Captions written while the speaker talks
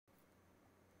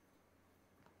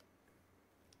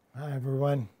Hi,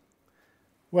 everyone.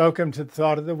 Welcome to the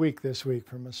Thought of the Week this week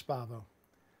from Espavo.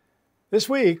 This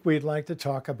week, we'd like to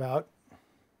talk about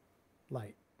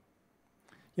light.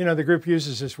 You know, the group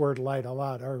uses this word light a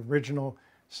lot. Our original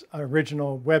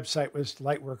website was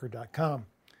lightworker.com.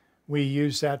 We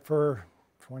used that for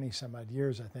 20 some odd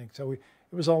years, I think. So it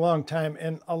was a long time.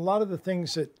 And a lot of the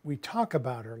things that we talk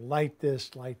about are light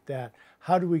this, light that.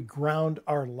 How do we ground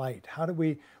our light? How do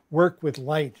we work with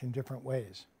light in different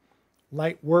ways?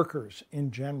 Light workers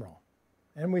in general.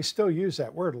 And we still use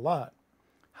that word a lot.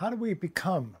 How do we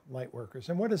become light workers?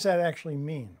 And what does that actually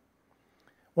mean?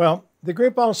 Well, the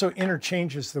group also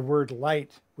interchanges the word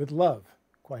light with love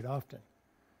quite often.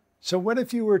 So what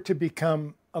if you were to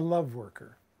become a love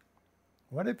worker?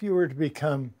 What if you were to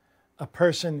become a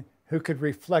person who could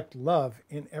reflect love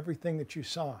in everything that you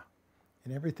saw,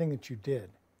 in everything that you did?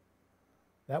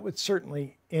 That would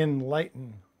certainly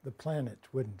enlighten the planet,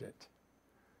 wouldn't it?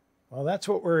 Well, that's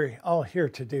what we're all here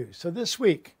to do. So this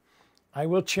week, I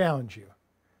will challenge you.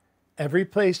 Every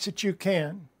place that you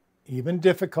can, even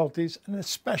difficulties, and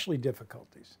especially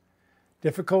difficulties,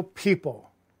 difficult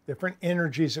people, different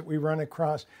energies that we run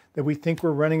across, that we think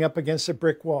we're running up against a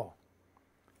brick wall.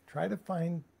 Try to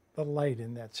find the light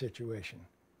in that situation.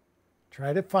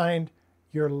 Try to find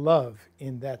your love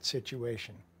in that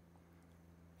situation.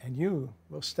 And you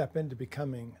will step into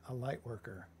becoming a light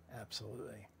worker,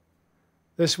 absolutely.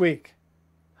 This week,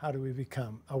 how do we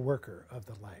become a worker of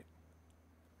the light?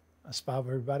 Espavo,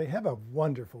 everybody. Have a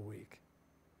wonderful week.